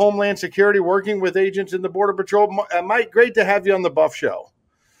Department of Homeland Security, working with agents in the Border Patrol. Mike, great to have you on The Buff Show.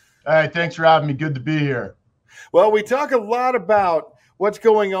 Hey, thanks for having me. Good to be here. Well, we talk a lot about what's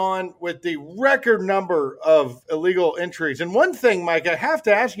going on with the record number of illegal entries. And one thing, Mike, I have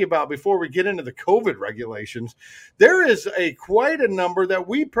to ask you about before we get into the COVID regulations, there is quite a number that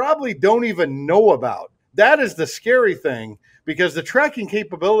we probably don't even know about. That is the scary thing, because the tracking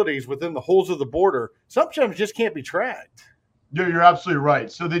capabilities within the holes of the border sometimes just can't be tracked. You're absolutely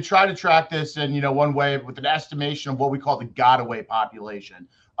right. So they try to track this in, one way with an estimation of what we call the got-away population.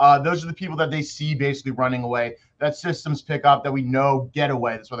 Those are the people that they see basically running away, that systems pick up, that we know get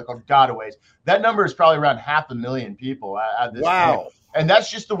away. That's what they're called, gotaways. That number is probably around 500,000 people at this point. And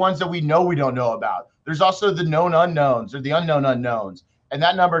that's just the ones that we know we don't know about. There's also the known unknowns, or the unknown unknowns. And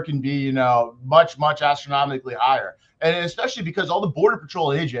that number can be, much, much astronomically higher. And especially because all the Border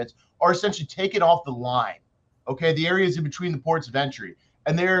Patrol agents are essentially taken off the line, okay, the areas in between the ports of entry.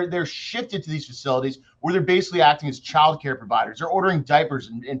 And they're shifted to these facilities where they're basically acting as childcare providers. They're ordering diapers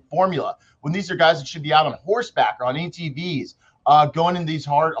and formula, when these are guys that should be out on horseback or on ATVs, going in these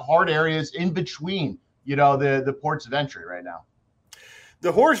hard areas in between, the ports of entry right now.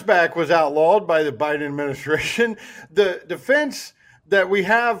 The horseback was outlawed by the Biden administration. The defense that we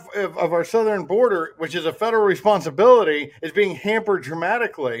have of our southern border, which is a federal responsibility, is being hampered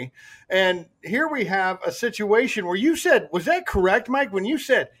dramatically. And here we have a situation where you said, was that correct, Mike, when you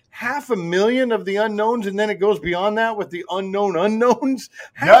said 500,000 of the unknowns, and then it goes beyond that with the unknown unknowns?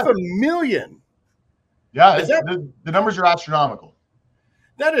 500,000. Yeah, the numbers are astronomical.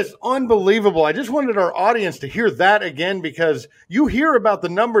 That is unbelievable. I just wanted our audience to hear that again, because you hear about the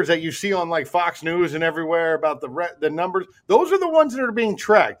numbers that you see on like Fox News and everywhere about the numbers. Those are the ones that are being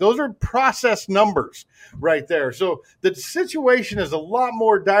tracked. Those are processed numbers right there. So the situation is a lot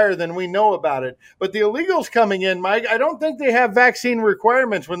more dire than we know about it. But the illegals coming in, Mike, I don't think they have vaccine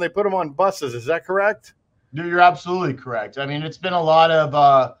requirements when they put them on buses. Is that correct? You're absolutely correct. I mean, it's been a lot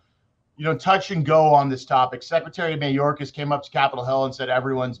of touch and go on this topic. Secretary Mayorkas came up to Capitol Hill and said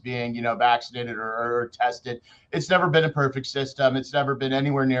everyone's being, vaccinated or tested. It's never been a perfect system. It's never been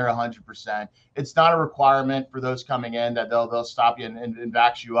anywhere near 100%. It's not a requirement for those coming in that they'll stop you and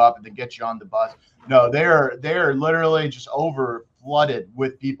vax you up and then get you on the bus. No, they're literally just over flooded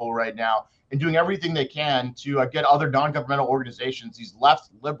with people right now and doing everything they can to get other non-governmental organizations, these left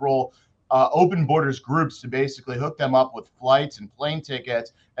liberal open borders groups to basically hook them up with flights and plane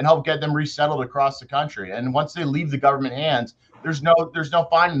tickets and help get them resettled across the country. And once they leave the government hands, there's no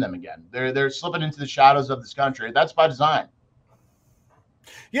finding them again. They're slipping into the shadows of this country. That's by design.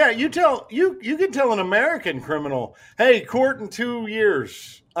 Yeah, you can tell an American criminal, hey, court in 2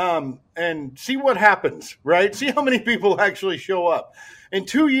 years, and see what happens, right? See how many people actually show up. In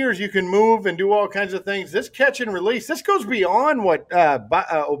 2 years, you can move and do all kinds of things. This catch and release, this goes beyond what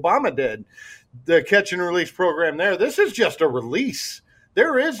Obama did, the catch and release program there. This is just a release.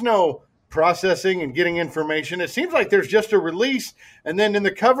 There is no processing and getting information. It seems like there's just a release, and then in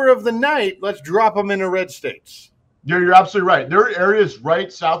the cover of the night, let's drop them into red states. You're absolutely right. There are areas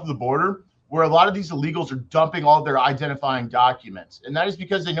right south of the border where a lot of these illegals are dumping all their identifying documents. And that is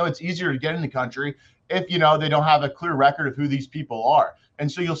because they know it's easier to get in the country if, they don't have a clear record of who these people are.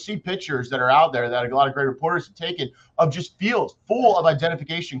 And so you'll see pictures that are out there that a lot of great reporters have taken of just fields full of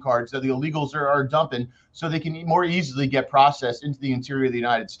identification cards that the illegals are dumping so they can more easily get processed into the interior of the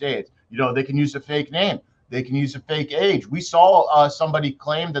United States. They can use a fake name. They can use a fake age. We saw somebody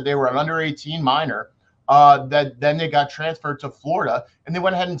claim that they were an under 18 minor. That then they got transferred to Florida, and they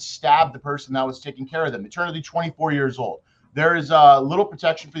went ahead and stabbed the person that was taking care of them. They turned out to be 24 years old. There is little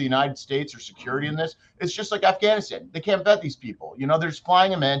protection for the United States or security in this. It's just like Afghanistan. They can't vet these people. They're just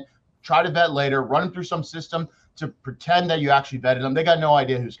flying them in, try to vet later, run them through some system to pretend that you actually vetted them. They got no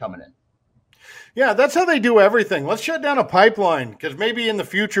idea who's coming in. Yeah, that's how they do everything. Let's shut down a pipeline because maybe in the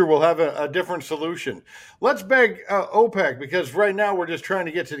future we'll have a different solution. Let's beg OPEC because right now we're just trying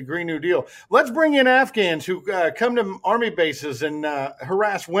to get to the Green New Deal. Let's bring in Afghans who come to army bases and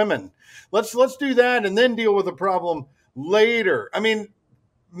harass women. Let's do that and then deal with the problem later. I mean,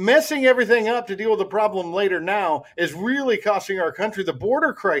 messing everything up to deal with the problem later now is really costing our country. The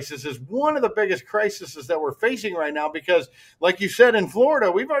border crisis is one of the biggest crises that we're facing right now because, like you said, in Florida,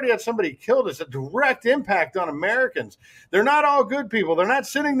 we've already had somebody killed. It's a direct impact on Americans. They're not all good people. They're not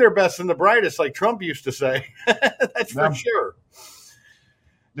sitting their best and the brightest like Trump used to say. That's for sure.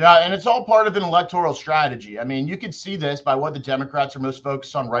 Yeah, and it's all part of an electoral strategy. I mean, you can see this by what the Democrats are most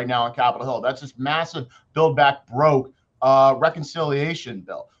focused on right now on Capitol Hill. That's this massive Build Back Broke reconciliation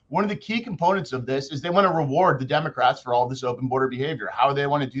bill. One of the key components of this is they want to reward the Democrats for all this open border behavior. How do they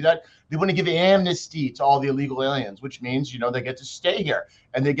want to do that? They want to give amnesty to all the illegal aliens, which means, they get to stay here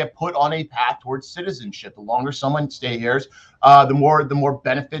and they get put on a path towards citizenship. The longer someone stays here, the more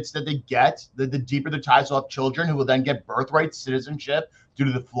benefits that they get, the deeper the ties will have children who will then get birthright citizenship due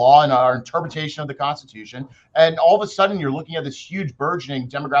to the flaw in our interpretation of the Constitution. And all of a sudden, you're looking at this huge burgeoning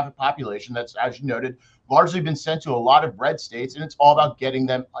demographic population that's, as you noted, largely been sent to a lot of red states, and it's all about getting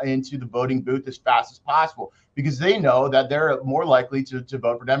them into the voting booth as fast as possible because they know that they're more likely to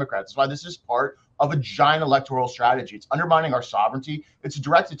vote for Democrats. That's why this is part of a giant electoral strategy. It's undermining our sovereignty. It's a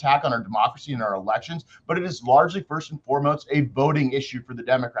direct attack on our democracy and our elections, but it is largely, first and foremost, a voting issue for the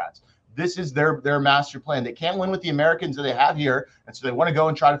Democrats. This is their master plan. They can't win with the Americans that they have here, and so they want to go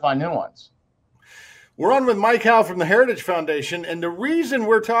and try to find new ones. We're on with Mike Howe from the Heritage Foundation, and the reason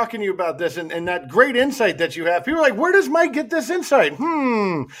we're talking to you about this and that great insight that you have, people are like, where does Mike get this insight?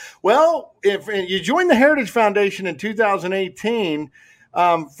 Well, if you joined the Heritage Foundation in 2018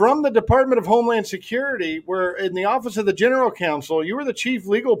 from the Department of Homeland Security, where in the Office of the General Counsel, you were the chief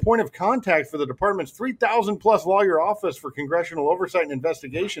legal point of contact for the department's 3,000-plus lawyer office for congressional oversight and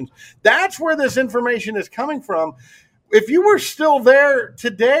investigations. That's where this information is coming from. If you were still there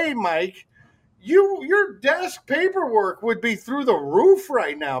today, Mike, your desk paperwork would be through the roof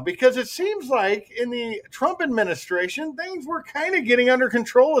right now because it seems like in the Trump administration, things were kind of getting under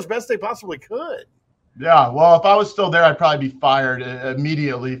control as best they possibly could. Yeah, well, if I was still there, I'd probably be fired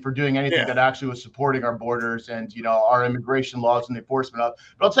immediately for doing anything that actually was supporting our borders and, our immigration laws and the enforcement of.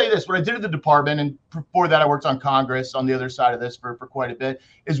 But I'll tell you this, what I did at the department, and before that I worked on Congress on the other side of this for quite a bit,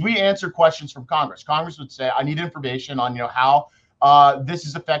 is we answer questions from Congress. Congress would say, I need information on, how this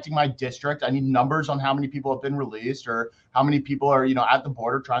is affecting my district. I need numbers on how many people have been released or how many people are, at the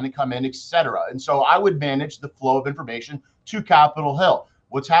border trying to come in, et cetera. And so I would manage the flow of information to Capitol Hill.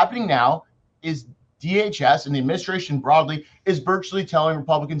 What's happening now is DHS and the administration broadly is virtually telling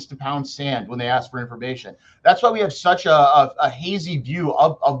Republicans to pound sand when they ask for information. That's why we have such a hazy view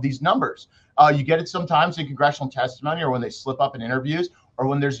of these numbers. You get it sometimes in congressional testimony or when they slip up in interviews or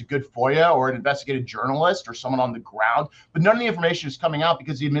when there's a good FOIA or an investigative journalist or someone on the ground. But none of the information is coming out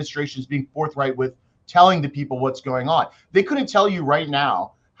because the administration is being forthright with telling the people what's going on. They couldn't tell you right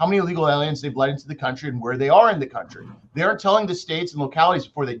now how many illegal aliens they've let into the country and where they are in the country. They aren't telling the states and localities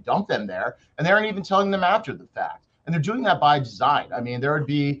before they dump them there, and they aren't even telling them after the fact. And they're doing that by design. I mean, there would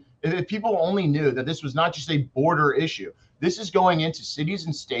be, if people only knew that this was not just a border issue, This is going into cities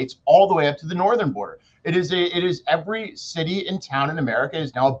and states all the way up to the northern border. It is every city and town in America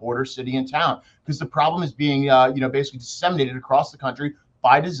is now a border city and town, because the problem is being basically disseminated across the country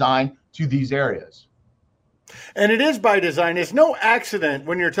by design to these areas. And it is by design. It's no accident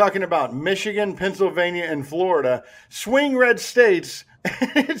when you're talking about Michigan, Pennsylvania, and Florida, swing red states.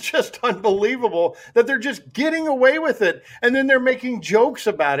 It's just unbelievable that they're just getting away with it. And then they're making jokes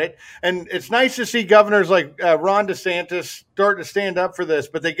about it. And it's nice to see governors like Ron DeSantis start to stand up for this,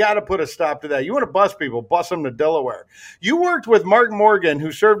 but they got to put a stop to that. You want to bust people, bust them to Delaware. You worked with Mark Morgan,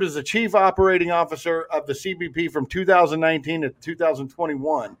 who served as the chief operating officer of the CBP from 2019 to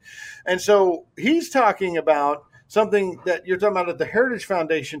 2021. And so he's talking about something that you're talking about at the Heritage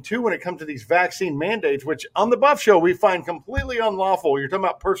Foundation, too, when it comes to these vaccine mandates, which on the Buff Show we find completely unlawful. You're talking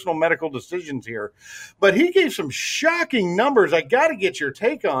about personal medical decisions here. But he gave some shocking numbers I got to get your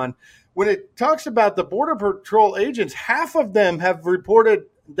take on. When it talks about the Border Patrol agents, half of them have reported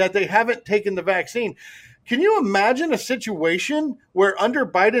that they haven't taken the vaccine. Can you imagine a situation where under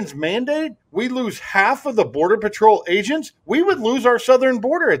Biden's mandate, we lose half of the Border Patrol agents? We would lose our southern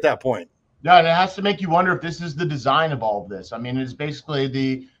border at that point. Yeah, and it has to make you wonder if this is the design of all of this. I mean, it's basically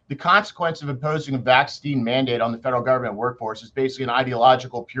the consequence of imposing a vaccine mandate on the federal government workforce is basically an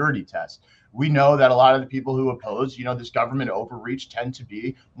ideological purity test. We know that a lot of the people who oppose, this government overreach tend to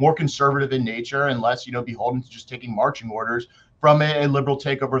be more conservative in nature and less, beholden to just taking marching orders from a liberal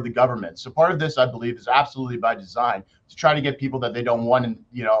takeover of the government. So part of this, I believe, is absolutely by design to try to get people that they don't want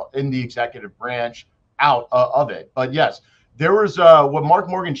in the executive branch out of it. But yes, there was what Mark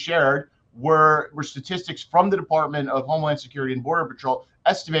Morgan shared were statistics from the Department of Homeland Security and Border Patrol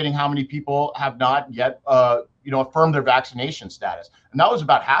estimating how many people have not yet, affirmed their vaccination status. And that was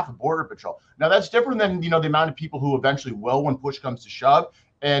about half of Border Patrol. Now, that's different than, the amount of people who eventually will when push comes to shove.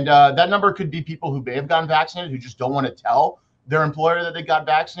 And that number could be people who may have gotten vaccinated who just don't want to tell their employer that they got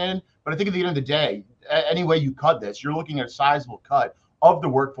vaccinated. But I think at the end of the day, any way you cut this, you're looking at a sizable cut of the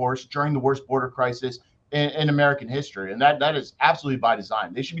workforce during the worst border crisis in American history. And that is absolutely by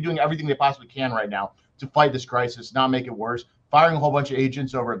design. They should be doing everything they possibly can right now to fight this crisis, not make it worse, firing a whole bunch of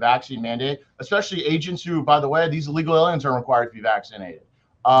agents over a vaccine mandate, especially agents who, by the way, these illegal aliens are required to be vaccinated.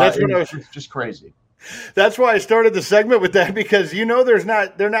 It's just crazy. That's why I started the segment with that, because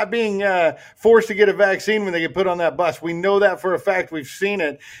they're not being forced to get a vaccine when they get put on that bus. We know that for a fact. We've seen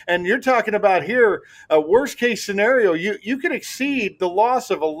it. And you're talking about here a worst case scenario. You could exceed the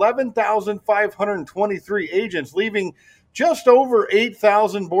loss of 11,523 agents, leaving just over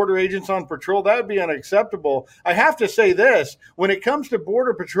 8,000 border agents on patrol. That would be unacceptable. I have to say this, when it comes to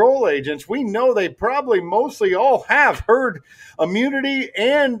Border Patrol agents, we know they probably mostly all have herd immunity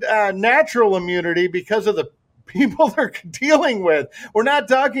and natural immunity because of the people they're dealing with. We're not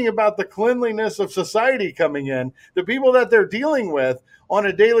talking about the cleanliness of society coming in, the people that they're dealing with on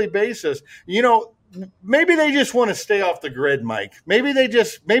a daily basis. Maybe they just want to stay off the grid, Mike. Maybe they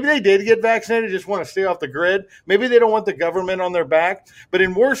did get vaccinated, just want to stay off the grid. Maybe they don't want the government on their back. But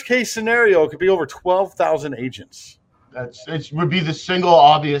in worst case scenario, it could be over 12,000 agents. It would be the single,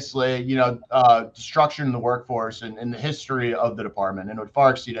 obviously, destruction in the workforce and in the history of the department, and it would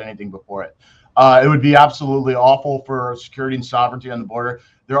far exceed anything before it. It would be absolutely awful for security and sovereignty on the border.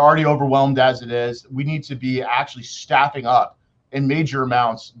 They're already overwhelmed as it is. We need to be actually staffing up in major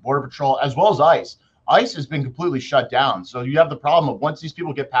amounts, Border Patrol, as well as ICE. ICE has been completely shut down. So you have the problem of once these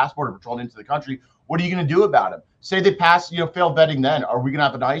people get past Border Patrol and into the country, what are you going to do about them? Say they pass, failed vetting then. Are we going to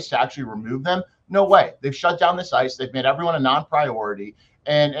have an ICE to actually remove them? No way. They've shut down this ICE. They've made everyone a non-priority.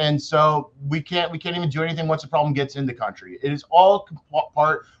 And so we can't even do anything once the problem gets in the country. It is all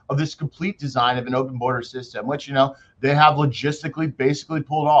part of this complete design of an open border system, which, they have logistically basically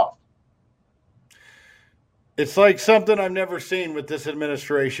pulled off. It's like something I've never seen with this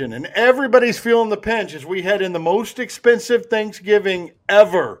administration, and everybody's feeling the pinch as we head in the most expensive Thanksgiving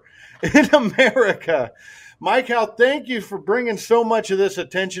ever in America. Mike Howe, thank you for bringing so much of this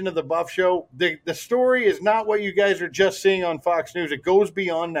attention to the Buff Show. The story is not what you guys are just seeing on Fox News. It goes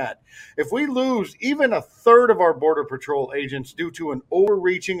beyond that. If we lose even a third of our Border Patrol agents due to an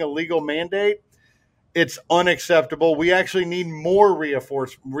overreaching illegal mandate, it's unacceptable. We actually need more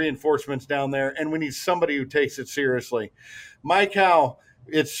reinforcements down there, and we need somebody who takes it seriously. Mike Howe,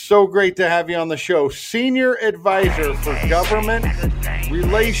 it's so great to have you on the show. Senior Advisor for Government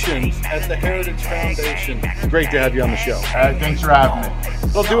Relations at the Heritage Foundation. Great to have you on the show. Thanks for having me.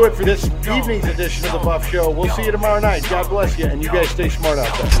 That'll do it for this evening's edition of the Buff Show. We'll see you tomorrow night. God bless you, and you guys stay smart out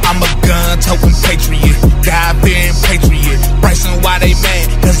there. I'm a gun-toting patriot, God-bearing patriot. Bryson, why they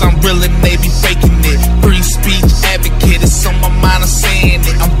mad? Cause I'm real and they be faking it. Free speech advocate, it's on my mind, I'm saying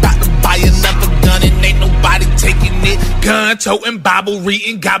it. I'm about to buy another gun and ain't nobody taking it. Gun toting, Bible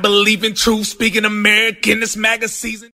reading, God believing, truth speaking, American, this magazine.